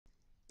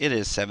It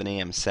is 7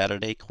 a.m.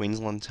 Saturday,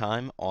 Queensland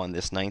time, on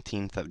this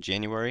 19th of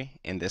January,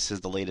 and this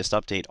is the latest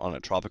update on a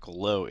tropical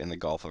low in the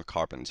Gulf of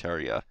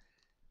Carpentaria.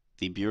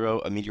 The Bureau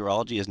of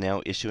Meteorology is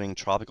now issuing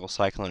tropical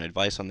cyclone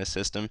advice on this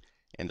system,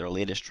 and their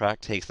latest track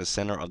takes the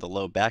center of the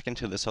low back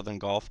into the southern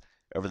Gulf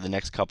over the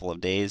next couple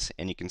of days,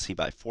 and you can see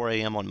by 4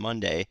 a.m. on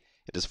Monday,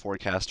 it is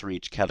forecast to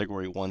reach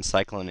Category 1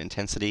 cyclone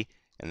intensity,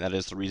 and that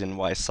is the reason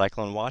why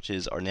cyclone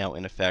watches are now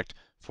in effect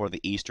for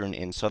the eastern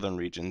and southern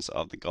regions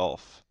of the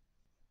Gulf.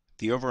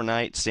 The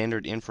overnight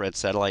standard infrared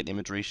satellite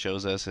imagery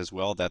shows us as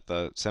well that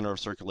the center of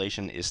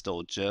circulation is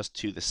still just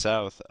to the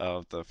south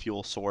of the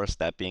fuel source,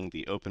 that being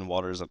the open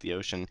waters of the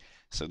ocean.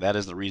 So that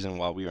is the reason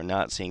why we are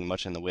not seeing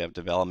much in the way of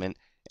development,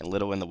 and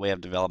little in the way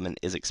of development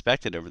is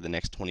expected over the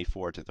next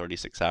 24 to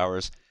 36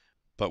 hours.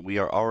 But we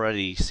are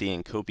already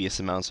seeing copious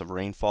amounts of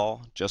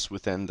rainfall. Just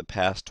within the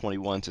past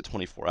 21 to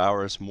 24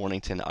 hours,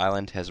 Mornington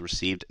Island has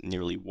received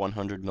nearly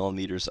 100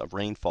 millimeters of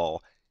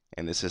rainfall,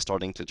 and this is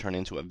starting to turn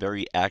into a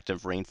very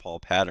active rainfall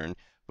pattern,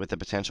 with the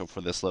potential for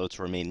this low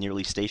to remain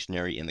nearly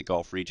stationary in the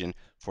Gulf region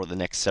for the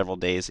next several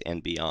days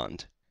and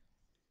beyond.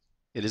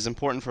 It is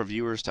important for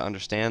viewers to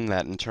understand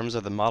that in terms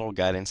of the model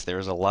guidance, there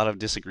is a lot of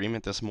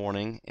disagreement this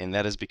morning, and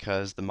that is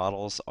because the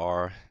models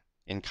are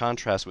in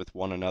contrast with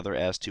one another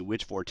as to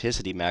which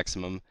vorticity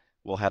maximum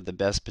will have the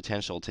best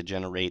potential to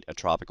generate a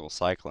tropical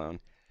cyclone.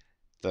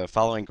 The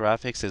following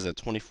graphics is a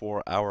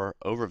 24-hour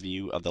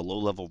overview of the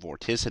low-level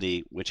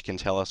vorticity, which can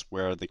tell us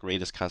where the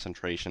greatest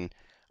concentration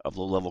of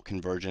low-level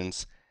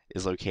convergence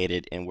is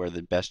located and where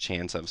the best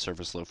chance of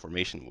surface low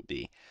formation will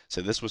be.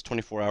 So this was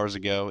 24 hours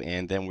ago,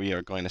 and then we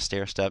are going to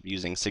stair-step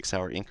using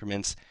 6-hour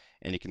increments,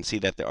 and you can see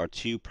that there are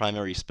two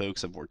primary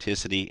spokes of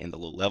vorticity in the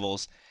low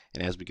levels,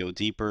 and as we go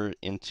deeper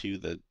into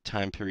the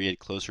time period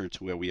closer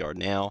to where we are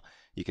now,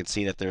 you can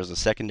see that there's a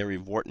secondary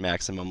vort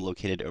maximum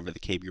located over the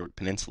Cape York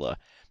Peninsula.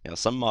 Now,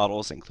 some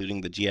models,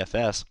 including the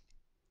GFS,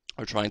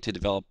 are trying to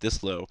develop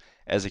this low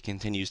as it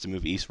continues to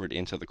move eastward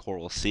into the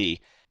Coral Sea.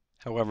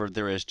 However,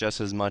 there is just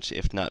as much,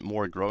 if not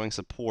more, growing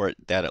support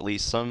that at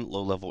least some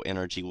low-level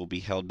energy will be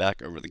held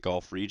back over the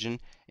Gulf region,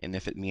 and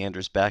if it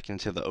meanders back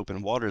into the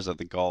open waters of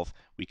the Gulf,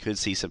 we could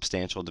see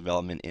substantial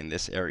development in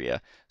this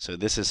area. So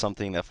this is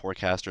something that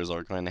forecasters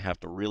are going to have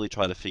to really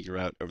try to figure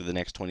out over the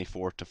next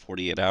 24 to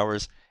 48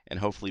 hours, and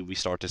hopefully we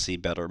start to see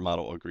better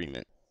model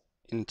agreement.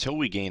 Until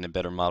we gain a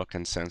better model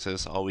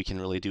consensus, all we can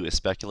really do is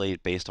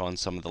speculate based on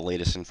some of the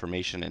latest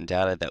information and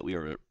data that we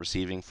are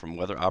receiving from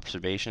weather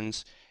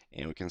observations,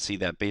 and we can see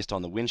that based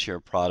on the wind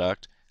shear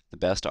product, the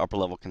best upper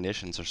level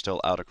conditions are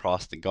still out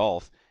across the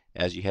Gulf.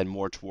 As you head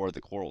more toward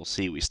the Coral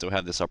Sea, we still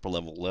have this upper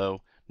level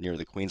low near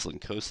the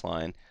Queensland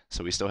coastline,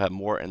 so we still have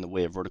more in the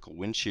way of vertical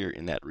wind shear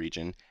in that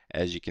region,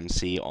 as you can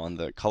see on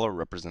the color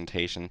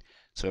representation.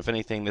 So if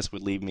anything, this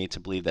would lead me to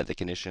believe that the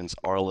conditions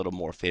are a little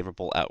more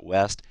favorable out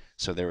west,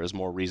 so there is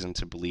more reason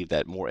to believe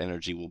that more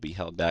energy will be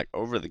held back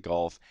over the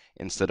Gulf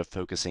instead of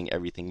focusing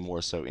everything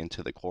more so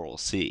into the Coral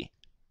Sea.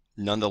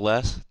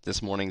 Nonetheless,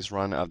 this morning's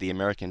run of the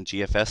American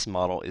GFS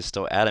model is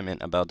still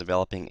adamant about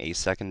developing a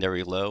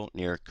secondary low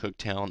near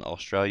Cooktown,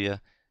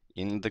 Australia,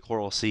 in the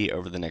Coral Sea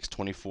over the next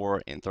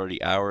 24 and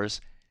 30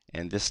 hours,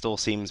 and this still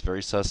seems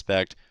very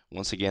suspect.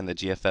 Once again, the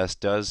GFS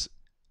does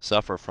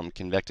suffer from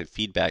convective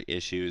feedback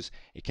issues.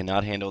 It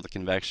cannot handle the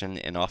convection,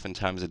 and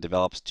oftentimes it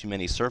develops too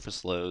many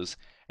surface lows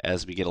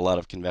as we get a lot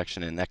of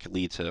convection, and that could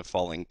lead to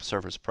falling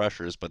surface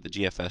pressures, but the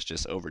GFS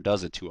just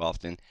overdoes it too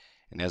often.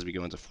 And as we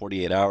go into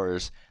 48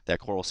 hours, that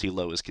Coral Sea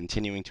low is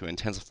continuing to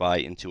intensify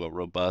into a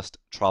robust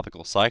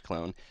tropical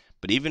cyclone.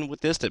 But even with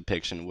this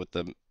depiction, with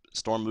the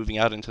storm moving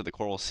out into the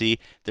Coral Sea,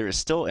 there is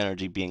still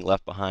energy being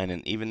left behind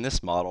in even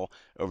this model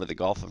over the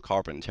Gulf of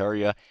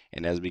Carpentaria.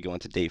 And as we go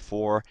into day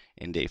 4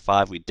 and day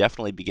 5, we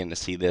definitely begin to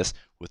see this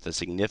with a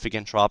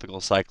significant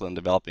tropical cyclone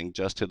developing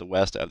just to the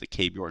west of the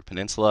Cape York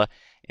Peninsula.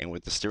 And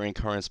with the steering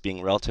currents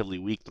being relatively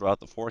weak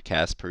throughout the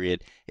forecast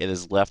period, it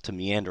is left to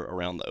meander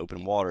around the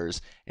open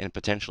waters and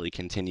potentially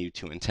continue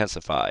to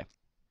intensify.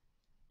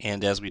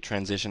 And as we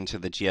transition to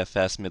the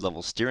GFS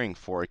mid-level steering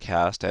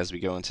forecast, as we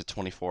go into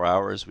 24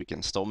 hours, we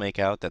can still make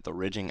out that the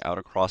ridging out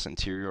across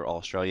interior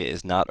Australia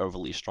is not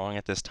overly strong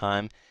at this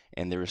time,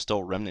 and there is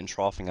still remnant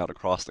troughing out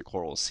across the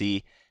Coral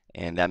Sea.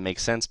 And that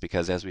makes sense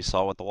because, as we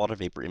saw with the water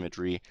vapor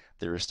imagery,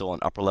 there is still an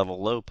upper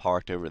level low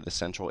parked over the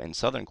central and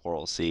southern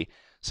Coral Sea.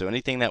 So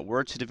anything that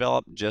were to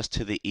develop just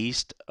to the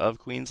east of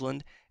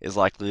Queensland is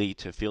likely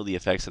to feel the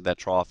effects of that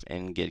trough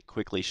and get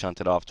quickly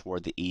shunted off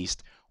toward the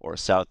east or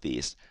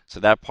southeast. So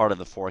that part of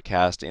the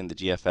forecast in the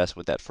GFS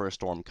with that first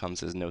storm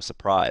comes as no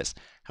surprise.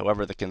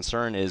 However, the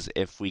concern is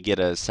if we get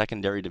a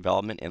secondary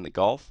development in the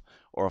Gulf,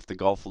 or if the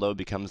Gulf low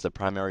becomes the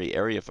primary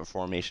area for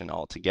formation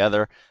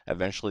altogether,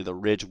 eventually the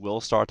ridge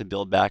will start to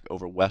build back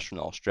over Western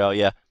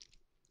Australia,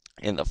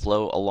 and the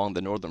flow along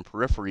the northern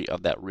periphery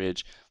of that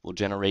ridge will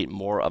generate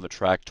more of a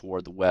track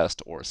toward the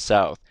west or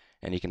south.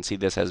 And you can see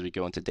this as we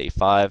go into day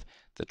 5.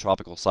 The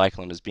tropical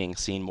cyclone is being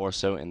seen more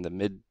so in the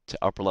mid to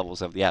upper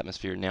levels of the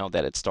atmosphere now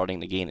that it's starting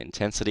to gain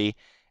intensity,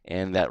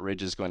 and that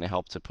ridge is going to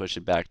help to push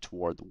it back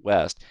toward the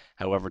west.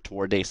 However,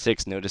 toward day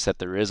 6, notice that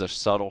there is a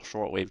subtle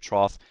shortwave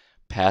trough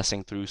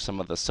passing through some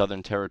of the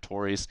southern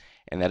territories,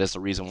 and that is the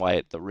reason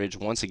why the ridge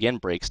once again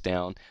breaks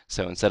down.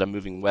 So instead of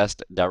moving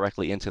west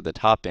directly into the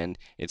top end,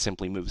 it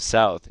simply moves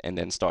south and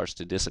then starts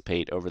to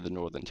dissipate over the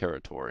northern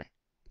territory.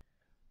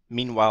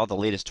 Meanwhile, the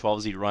latest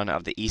 12Z run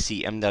of the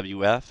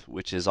ECMWF,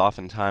 which is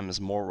oftentimes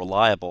more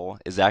reliable,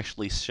 is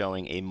actually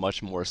showing a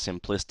much more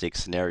simplistic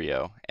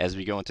scenario. As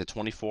we go into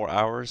 24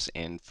 hours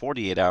and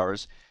 48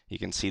 hours, you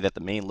can see that the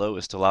main low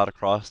is still out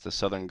across the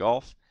southern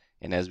Gulf,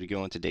 and as we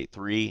go into day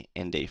 3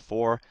 and day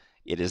 4,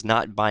 it is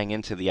not buying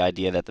into the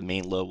idea that the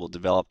main low will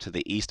develop to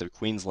the east of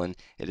Queensland.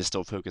 It is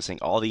still focusing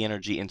all the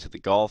energy into the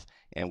Gulf,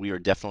 and we are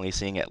definitely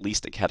seeing at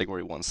least a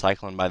Category 1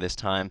 cyclone by this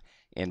time.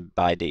 And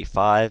by day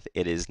 5,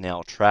 it is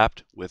now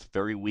trapped with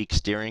very weak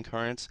steering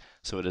currents,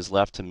 so it is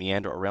left to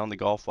meander around the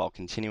Gulf while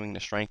continuing to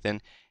strengthen,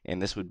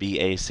 and this would be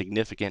a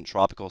significant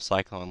tropical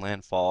cyclone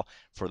landfall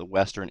for the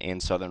western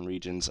and southern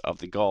regions of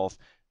the Gulf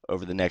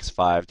over the next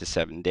 5 to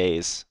 7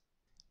 days.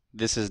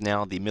 This is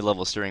now the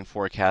mid-level steering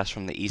forecast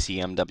from the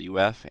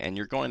ECMWF, and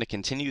you're going to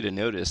continue to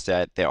notice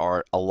that there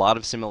are a lot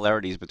of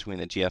similarities between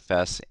the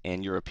GFS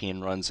and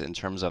European runs in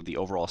terms of the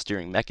overall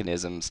steering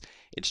mechanisms.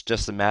 It's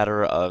just a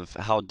matter of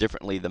how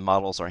differently the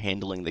models are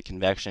handling the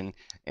convection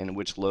and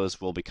which lows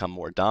will become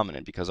more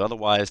dominant, because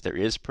otherwise there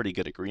is pretty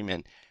good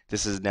agreement.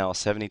 This is now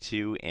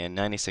 72 and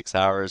 96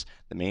 hours.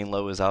 The main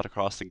low is out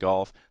across the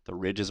Gulf. The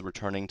ridge is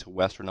returning to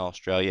Western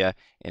Australia,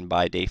 and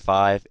by day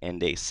 5 and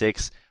day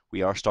 6,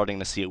 we are starting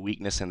to see a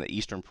weakness in the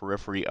eastern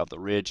periphery of the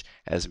ridge,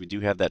 as we do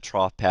have that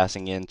trough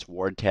passing in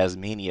toward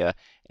Tasmania,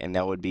 and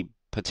that would be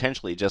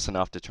potentially just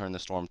enough to turn the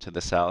storm to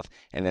the south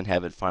and then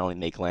have it finally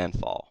make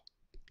landfall.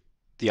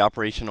 The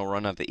operational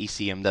run of the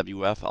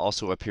ECMWF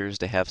also appears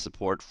to have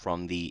support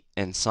from the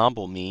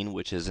ensemble mean,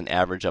 which is an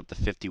average of the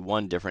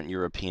 51 different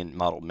European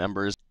model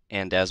members.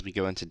 And as we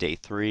go into day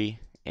 3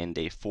 and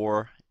day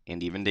 4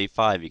 and even day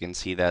 5, you can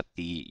see that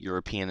the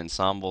European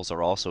ensembles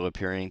are also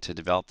appearing to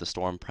develop the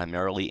storm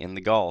primarily in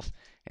the Gulf.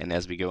 And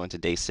as we go into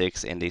day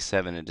 6 and day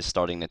 7, it is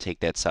starting to take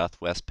that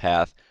southwest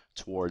path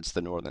towards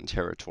the Northern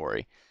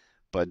Territory.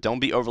 But don't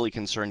be overly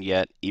concerned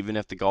yet. Even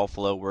if the Gulf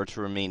low were to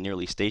remain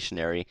nearly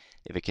stationary,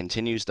 if it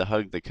continues to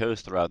hug the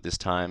coast throughout this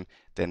time,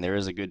 then there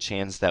is a good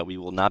chance that we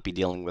will not be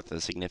dealing with a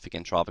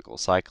significant tropical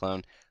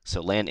cyclone. So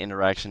land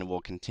interaction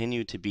will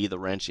continue to be the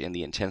wrench in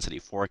the intensity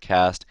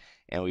forecast,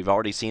 and we've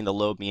already seen the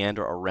low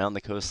meander around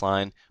the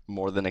coastline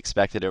more than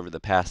expected over the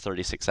past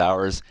 36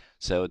 hours.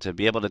 So to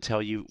be able to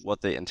tell you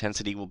what the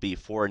intensity will be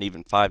 4 and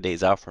even 5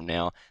 days out from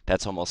now,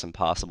 that's almost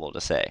impossible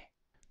to say.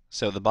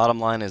 So the bottom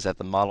line is that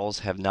the models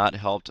have not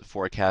helped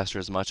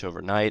forecasters much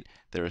overnight.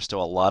 There is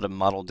still a lot of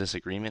model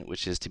disagreement,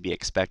 which is to be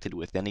expected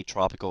with any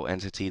tropical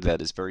entity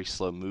that is very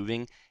slow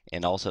moving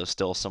and also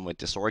still somewhat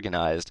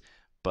disorganized.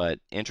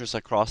 But interests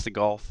across the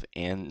Gulf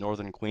and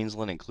northern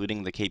Queensland,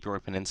 including the Cape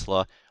York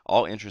Peninsula,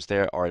 all interests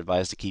there are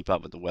advised to keep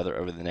up with the weather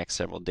over the next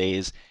several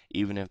days.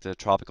 Even if the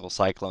tropical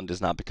cyclone does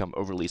not become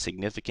overly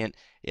significant,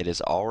 it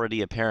is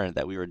already apparent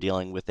that we are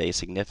dealing with a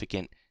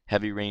significant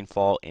heavy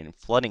rainfall and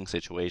flooding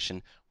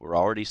situation. We're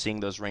already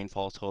seeing those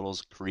rainfall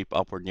totals creep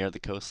upward near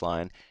the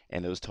coastline,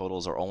 and those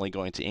totals are only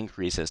going to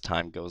increase as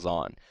time goes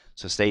on.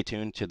 So stay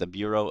tuned to the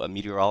Bureau of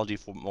Meteorology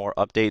for more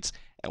updates,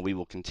 and we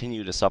will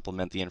continue to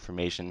supplement the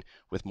information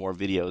with more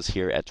videos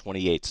here at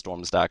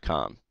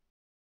 28storms.com.